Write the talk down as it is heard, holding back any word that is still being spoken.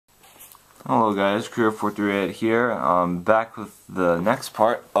Hello guys, Career438 here. Back with the next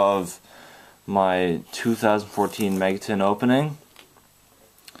part of my 2014 Mega Tin opening.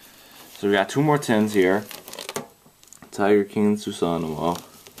 So we got two more tins here. Tiger King and Susanoo.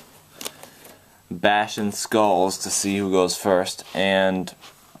 Bashing skulls to see who goes first. And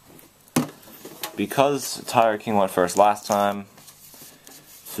because Tiger King went first last time,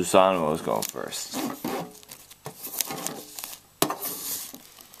 Susanoo was going first.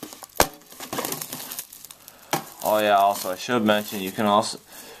 Oh yeah, also I should mention you can also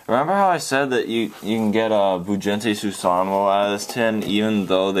remember how I said that you can get a Bujente Susanoo out of this tin even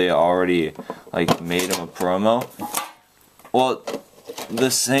though they already like made him a promo. Well,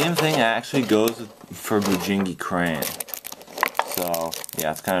 the same thing actually goes for Bujingi Crane. So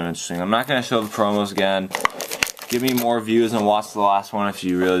yeah, it's kind of interesting. I'm not gonna show the promos again. Give me more views and watch the last one if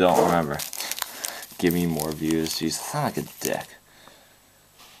you really don't remember. Give me more views. Jeez, I sound like a dick.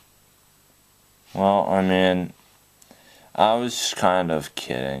 Well, I mean, I was just kind of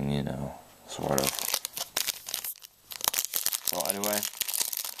kidding, you know, sort of. So anyway,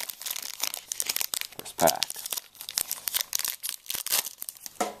 first pack.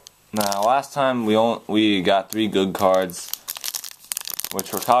 Now, last time we got 3 good cards,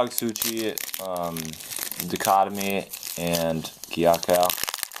 which were Kagutsuchi, Dichotomy, and Yugioh.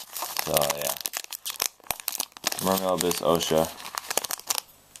 So yeah, Mermail Abyss Osha.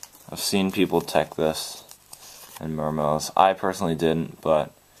 I've seen people tech this and Mermails. I personally didn't,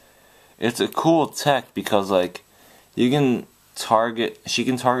 but it's a cool tech because like she can target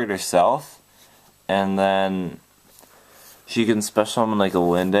herself, and then she can special summon like a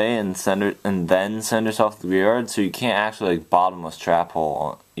Linde and then send herself to the graveyard. So you can't actually like bottomless trap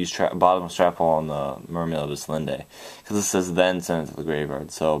hole bottomless trap hole on the Mermail of this Linde because it says then send it to the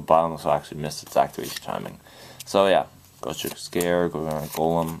graveyard. So bottomless will actually miss its activation timing. So yeah, Ghost Trick Scare,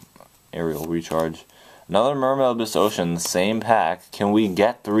 Golem, Aerial Recharge. Another Mermail Abyss Osha in the same pack. Can we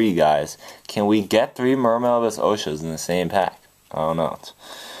get 3, guys? Can we get 3 Mermail Abyss Oshas in the same pack? I don't know.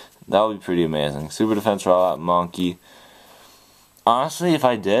 That would be pretty amazing. Super Defense Rollout, Monkey. Honestly, if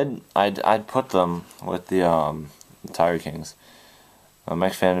I did, I'd put them with the Tiger Kings.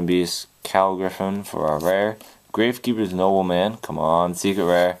 Mech Phantom Beast, Cal Griffin for our rare. Gravekeeper's Nobleman. Come on, secret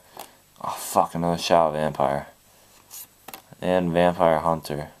rare. Oh fuck, another Shadow Vampire. And Vampire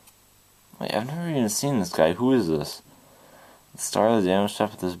Hunter. Wait, I've never even seen this guy. Who is this? The start of the damage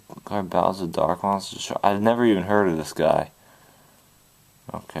step with this card battles with Dark Monster. I've never even heard of this guy.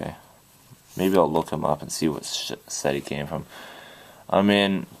 Okay. Maybe I'll look him up and see what set he came from. I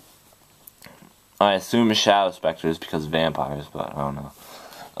mean, I assume it's Shadow Specters because vampires, but I don't know.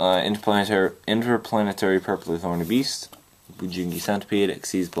 Interplanetary Purpley Thorny Beast, Bujingi Centipede,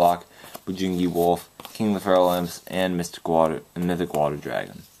 Xyz Block, Bujingi Wolf, King of the Feral Imps, and Mythic Water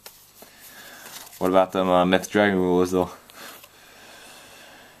Dragon. What about them Mythic Dragon rulers though?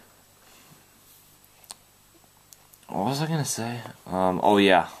 What was I gonna say? Oh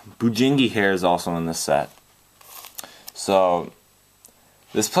yeah, Bujingi hair is also in this set. So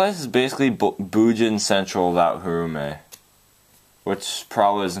this place is basically Bujin Central without Harume, which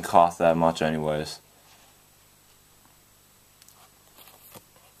probably doesn't cost that much anyways.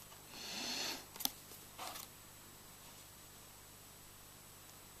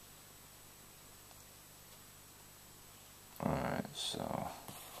 Alright, so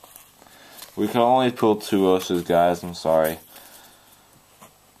we can only pull 2 Oshas, guys, I'm sorry.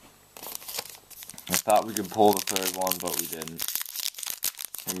 I thought we could pull the 3rd one, but we didn't.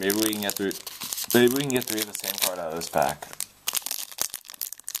 Or maybe we can get 3 of the same card out of this pack.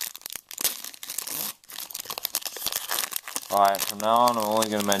 Alright, from now on I'm only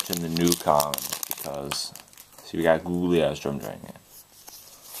going to mention the new commons because, see, we got Googly Eyes Drum Dragon.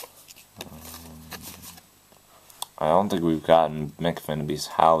 I don't think we've gotten Mech Phantom Beast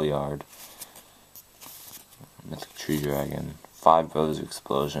Halyard, Mythic Tree Dragon, 5 Brothers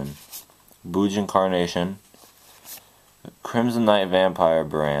Explosion, Bujin Carnation, Crimson Knight Vampire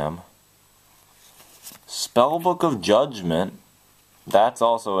Bram, Spellbook of Judgment, that's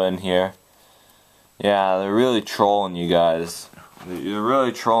also in here. Yeah, they're really trolling you guys. They're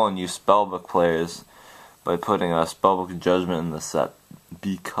really trolling you Spellbook players by putting a Spellbook of Judgment in the set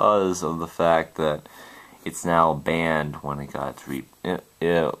because of the fact that it's now banned when it got its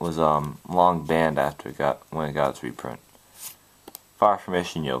it was long banned after when it got its reprint. Fire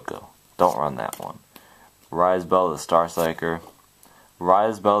Formation Yugioh. Don't run that one. Rise Bell the Star Psyker.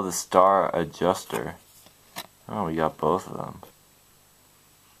 Rise Bell the Star Adjuster. Oh, we got both of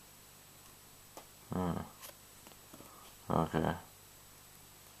them. Okay.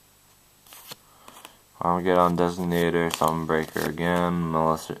 Armageddon Designator, Sunbreaker again,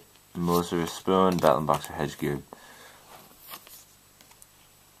 Melissa Spoon, Battling Boxer Hedgegeared.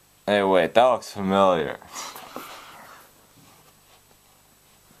 Hey, wait, that looks familiar.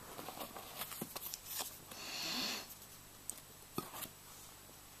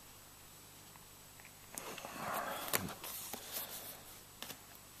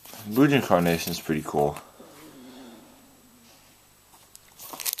 Bujin Carnation is pretty cool.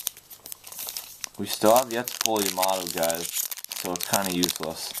 We still have yet to pull Yamato, guys, so it's kind of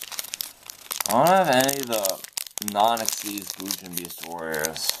useless. I don't have any of the non-Exceeds Bujin Beast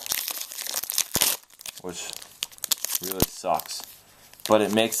Warriors, which really sucks. But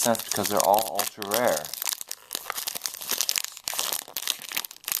it makes sense because they're all ultra rare.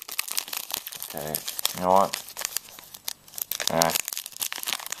 Okay, you know what?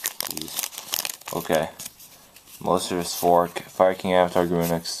 Please. Okay. Monstrous Fork, Fire King Avatar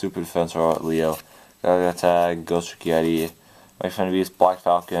Grunix, Super Defense Robot Leo, Gaga Tag, Ghost Trick Yeti, Mike Fan Beast, Black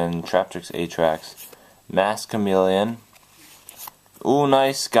Falcon, Traptrix Atrax, Mask Chameleon. Ooh,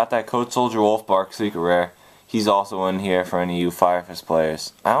 nice. Got that Code Soldier Wolfbark, secret rare. He's also in here for any of you Fire Fist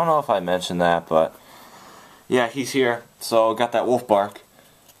players. I don't know if I mentioned that, but yeah, he's here. So, got that Wolfbark.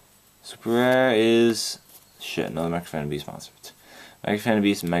 Super rare is shit, another Mega Fan Beast monster. Mega Fan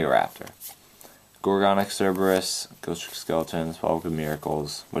Beast, Mega Raptor. Gorgonic Cerberus, Ghost Trick Skeleton, Spellbook of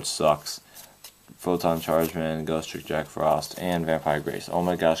Miracles, which sucks. Photon Chargeman, Ghost Trick Jack Frost, and Vampire Grace. Oh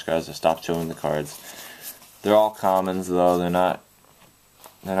my gosh, guys, I stopped showing the cards. They're all commons though, they're not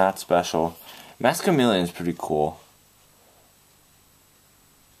special. Mask Chameleon is pretty cool.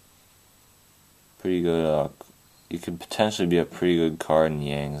 Pretty good, you could potentially be a pretty good card in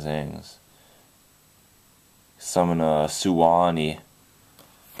Yang Zings. Summon a Suwani.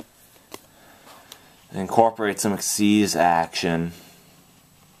 Incorporate some Xyz action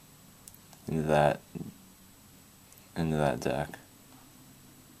into that deck.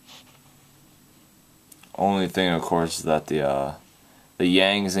 Only thing, of course, is that the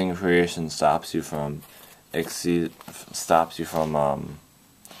Yang Zing creation stops you from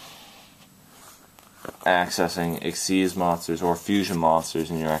accessing Xyz monsters or fusion monsters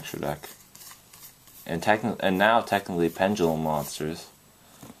in your extra deck, and now technically pendulum monsters.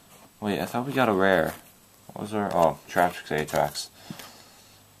 Wait, I thought we got a rare. What was our... Oh, Traptrix Atrax.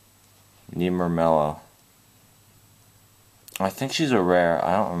 Nemur Mellow. I think she's a rare.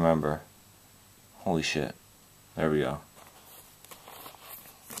 I don't remember. Holy shit. There we go.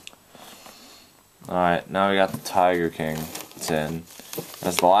 Alright, now we got the Tiger King tin.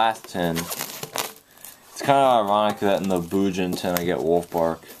 That's the last tin. It's kind of ironic that in the Bujin tin I get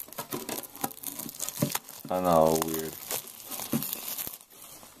Wolfbark. I know, weird.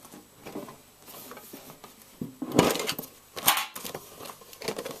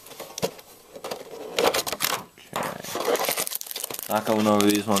 Not going over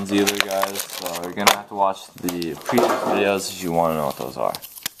these ones either, guys, so you're gonna have to watch the previous videos if you want to know what those are.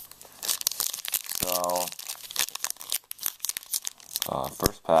 So,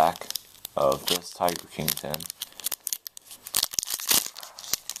 first pack of this Tiger King tin.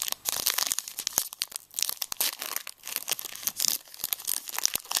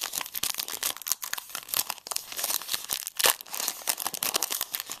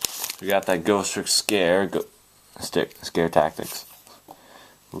 We got that Ghost Trick Scare Tactics.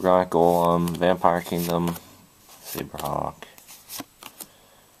 Gorgonic Golem, Vampire Kingdom, Saberhawk,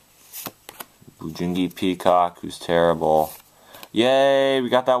 Bujingi Peacock, who's terrible. Yay, we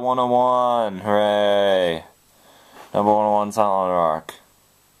got that 101! Hooray! Number 101 Silent Arc.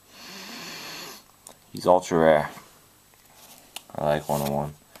 He's ultra rare. I like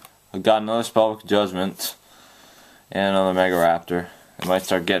 101. We got another Spellbook Judgment, and another Mega Raptor. It might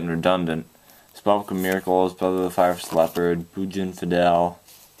start getting redundant. Spellbook of Miracles, Brother of the Fire Leopard, Bujin Fidel,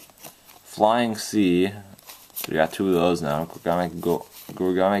 Flying Sea, so we got two of those now,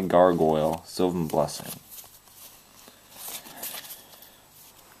 Gorgonic Gargoyle, Sylvan Blessing.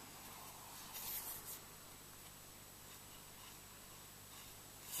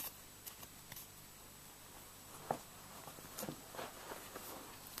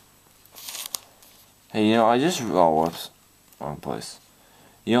 Hey, you know, whoops, wrong place.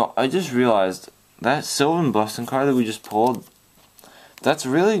 You know, I just realized that Sylvan Blessing card that we just pulled, that's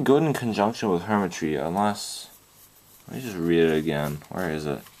really good in conjunction with Hermitry, unless... Let me just read it again. Where is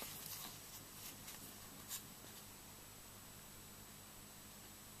it?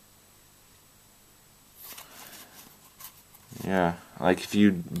 Yeah, like if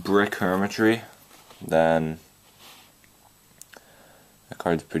you brick Hermitry, then that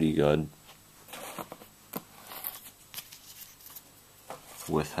card's pretty good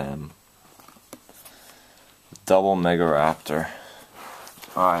with him. Double Mega Raptor.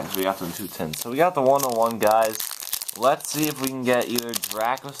 Alright, so we got the 2 tins. So we got the 101, guys. Let's see if we can get either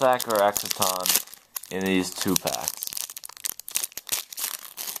Dracosac or Exciton in these 2 packs.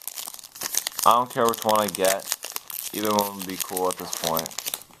 I don't care which one I get. Either one would be cool at this point.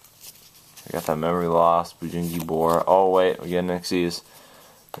 We got that Memory Loss, Bujingi Boar. Oh wait, we get Nixies.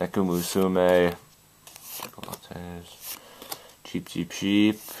 Nekumusume.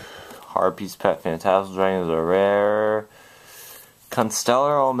 Cheap. Harpy's Pet Phantasmal Dragons are rare.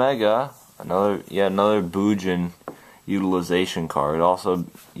 Constellar Omega. Another Bujin utilization card. Also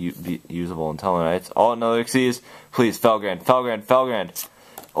usable in Tellarknights. Oh, another Xyz. Please, Felgrand.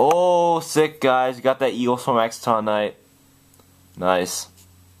 Oh, sick, guys. You got that Eagle Swarm Exciton Knight. Nice.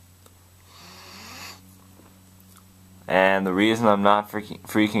 And the reason I'm not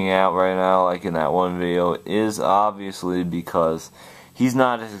freaking out right now, like in that one video, is obviously because he's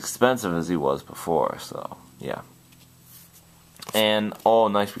not as expensive as he was before, so, yeah. And, oh,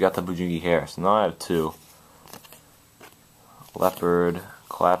 nice, we got the Bujingi Hair, so now I have 2. Leopard,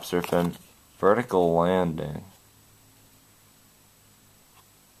 Clap Serpent, Vertical Landing.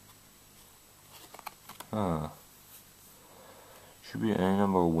 Huh. Should be any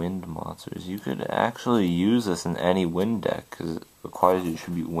number of wind monsters. You could actually use this in any wind deck, because it requires you to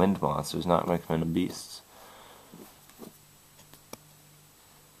should be wind monsters, not recommended beasts.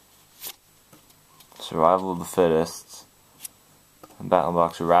 Survival of the Fittest. Battle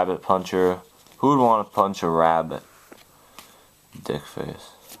Box, a Rabbit Puncher. Who would want to punch a rabbit? Dick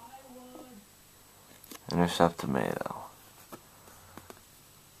face. Intercept Tomato.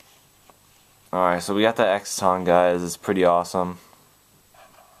 Alright, so we got that Exciton, guys. It's pretty awesome.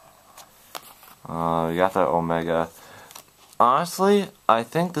 We got that Omega. Honestly, I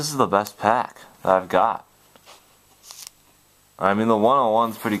think this is the best pack that I've got. I mean, the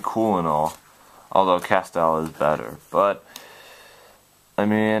 101's pretty cool and all. Although Castel is better. But, I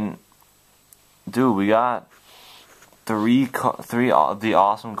mean, dude, we got three of the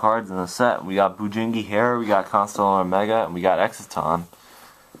awesome cards in the set. We got Bujingi Hair, we got Constellar Omega, and we got Exciton.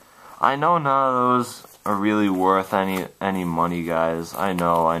 I know none of those are really worth any money, guys. I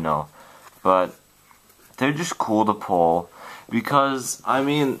know. But they're just cool to pull because, I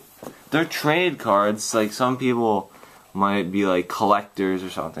mean, they're trade cards. Like, some people might be like collectors or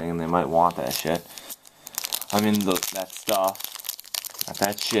something and they might want that shit. I mean, that stuff. Not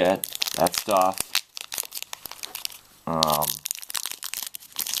that shit. That stuff.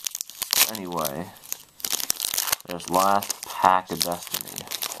 Anyway, there's last pack of Destiny.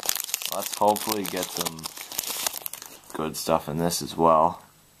 Let's hopefully get some good stuff in this as well.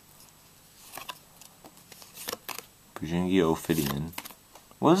 Bujingi Ophidian.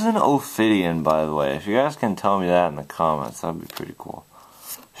 What is an Ophidian, by the way? If you guys can tell me that in the comments, that'd be pretty cool.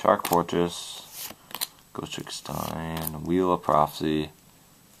 Shark Fortress, Ghost Trick Stein, Wheel of Prophecy,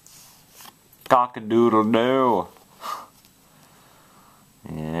 Cock-a-doodle-doo,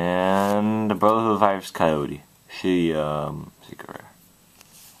 and the Brotherhood of Iris Coyote. Secret Rare.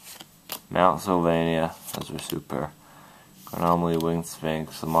 Mount Sylvania, those are super. Anomaly, Winged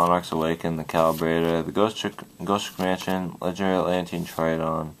Sphinx, the Monarch's Awaken, the Calibrator, the Ghost Trick Mansion, Legendary Atlantean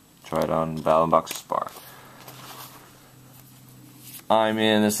Tridon, Battle Box Spark. I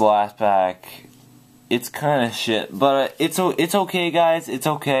mean, this last pack, it's kind of shit, but it's okay, guys. It's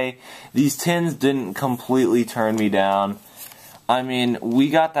okay. These tins didn't completely turn me down. I mean, we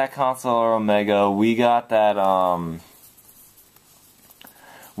got that Constellar Omega, we got that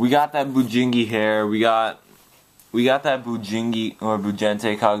Bujingi Hair, we got that Bujingi or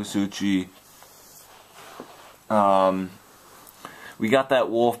Bujente Kagutsuchi. We got that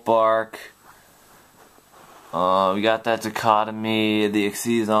Wolf Bark. We got that Dichotomy, the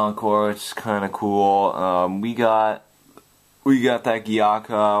Xyz Encore, which is kind of cool. We got that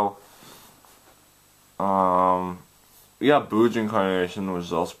Yugioh. We got Bujin Incarnation, which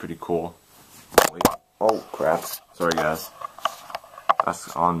is also pretty cool. Wait. Oh crap! Sorry, guys.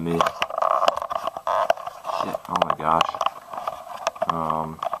 That's on me. Shit! Oh my gosh.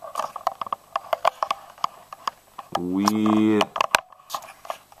 We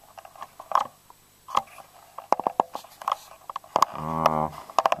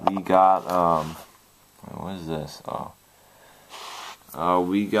got what is this?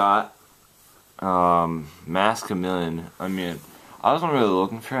 We got Mask Chameleon. I mean, I wasn't really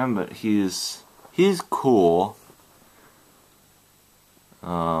looking for him, but he's cool.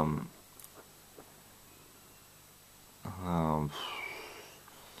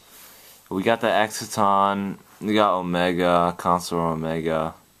 We got the Exciton, we got Omega, Constellar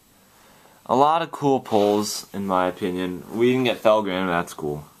Omega. A lot of cool pulls, in my opinion. We didn't get Felgrand, that's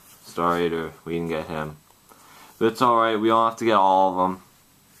cool. Star Eater, we didn't get him. But it's alright, we don't have to get all of them.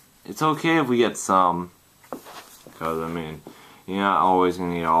 it's okay if we get some, because I mean, you're not always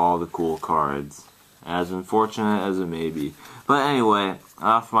gonna get all the cool cards, as unfortunate as it may be. But anyway,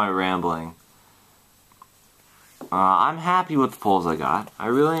 enough my rambling. I'm happy with the pulls I got. I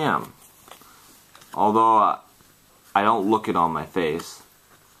really am. Although I don't look it on my face,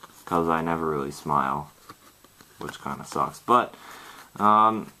 because I never really smile, which kind of sucks. But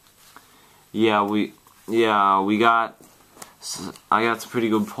yeah, I got some pretty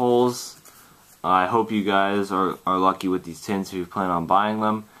good pulls. I hope you guys are lucky with these tins if you plan on buying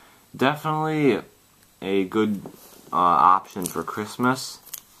them. Definitely a good option for Christmas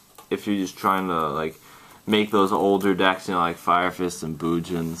if you're just trying to like make those older decks, you know, like Fire Fists and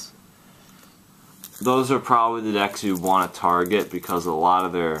Boojins. Those are probably the decks you want to target because a lot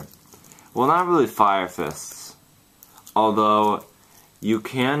of their, well, not really Fire Fists, although you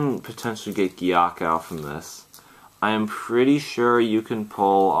can potentially get Yugioh from this. I am pretty sure you can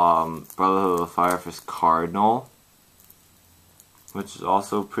pull Brotherhood of the Fire Fist Cardinal, which is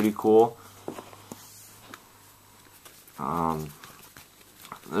also pretty cool.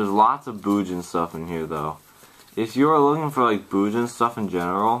 There's lots of Boojin stuff in here though. If you are looking for like Boojin stuff in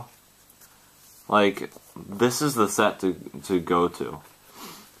general, like this is the set to go to.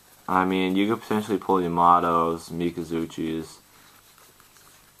 I mean, you could potentially pull Yamatos, Mikazuchis,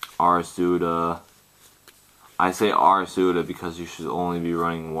 Arasuda. I say Arasuda because you should only be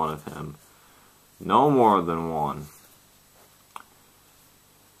running one of him. No more than one.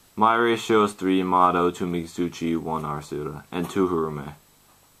 My ratio is 3 Yamato, 2 Mikazuchi, 1 Arasuda, and 2 Harume.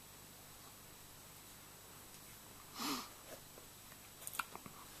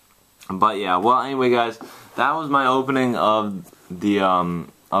 But yeah, well anyway guys, that was my opening of the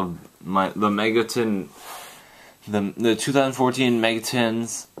Megatin, the 2014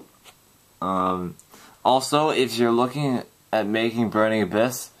 Megatins. Also, if you're looking at making Burning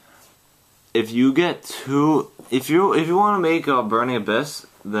Abyss, if you get two, if you want to make a Burning Abyss,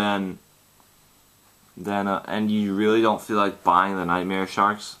 then and you really don't feel like buying the Nightmare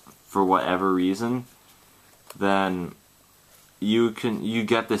Sharks for whatever reason, then you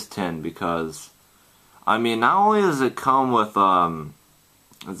get this tin because, I mean, not only does it come with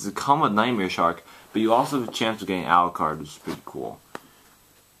Nightmare Shark, but you also have a chance of getting Alucard, which is pretty cool.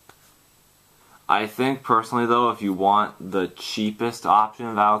 I think personally though, if you want the cheapest option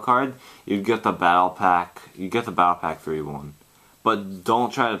of Alucard, you'd get the Battle Pack. You get the Battle Pack 3-1, but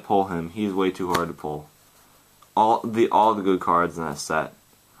don't try to pull him. He's way too hard to pull. All the good cards in that set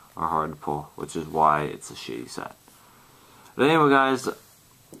are hard to pull, which is why it's a shitty set. But anyway, guys,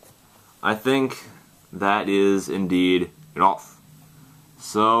 I think that is indeed enough.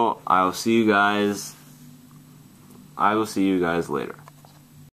 So I will see you guys later.